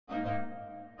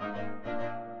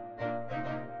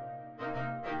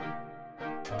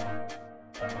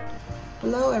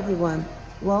Hello everyone,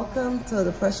 welcome to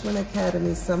the Freshman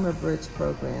Academy Summer Bridge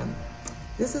program.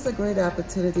 This is a great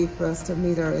opportunity for us to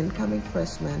meet our incoming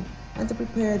freshmen and to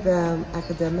prepare them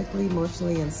academically,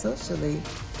 emotionally, and socially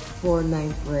for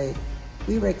 9th grade.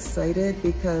 We were excited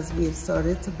because we have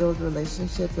started to build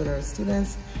relationships with our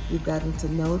students. We've gotten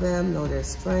to know them, know their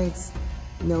strengths,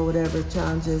 know whatever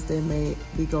challenges they may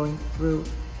be going through,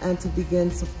 and to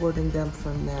begin supporting them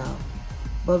from now.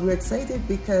 But we're excited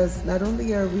because not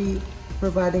only are we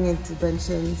providing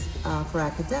interventions for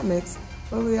academics,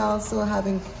 but we're also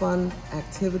having fun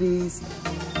activities.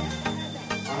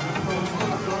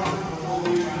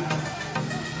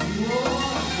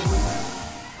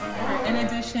 In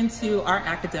addition to our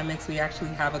academics, we actually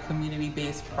have a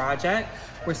community-based project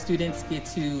where students get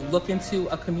to look into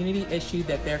a community issue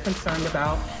that they're concerned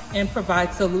about and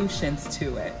provide solutions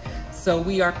to it. So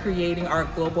we are creating our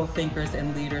global thinkers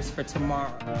and leaders for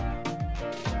tomorrow.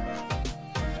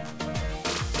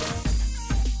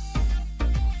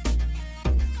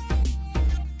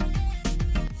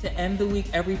 To end the week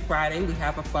every Friday, we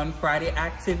have a Fun Friday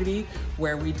activity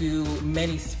where we do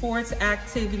many sports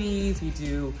activities. We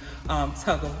do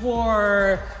tug of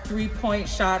war, 3-point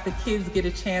shot. The kids get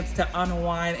a chance to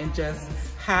unwind and just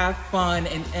have fun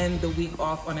and end the week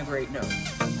off on a great note.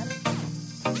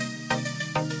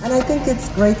 And I think it's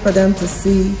great for them to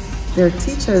see their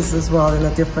teachers as well in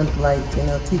a different light. You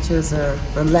know, teachers are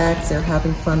relaxed, they're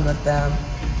having fun with them.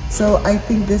 So I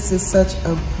think this is such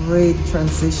a great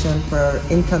transition for our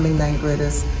incoming 9th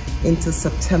graders into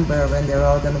September when they're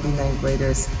all going to be 9th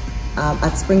graders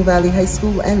at Spring Valley High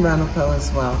School and Ramapo as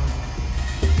well.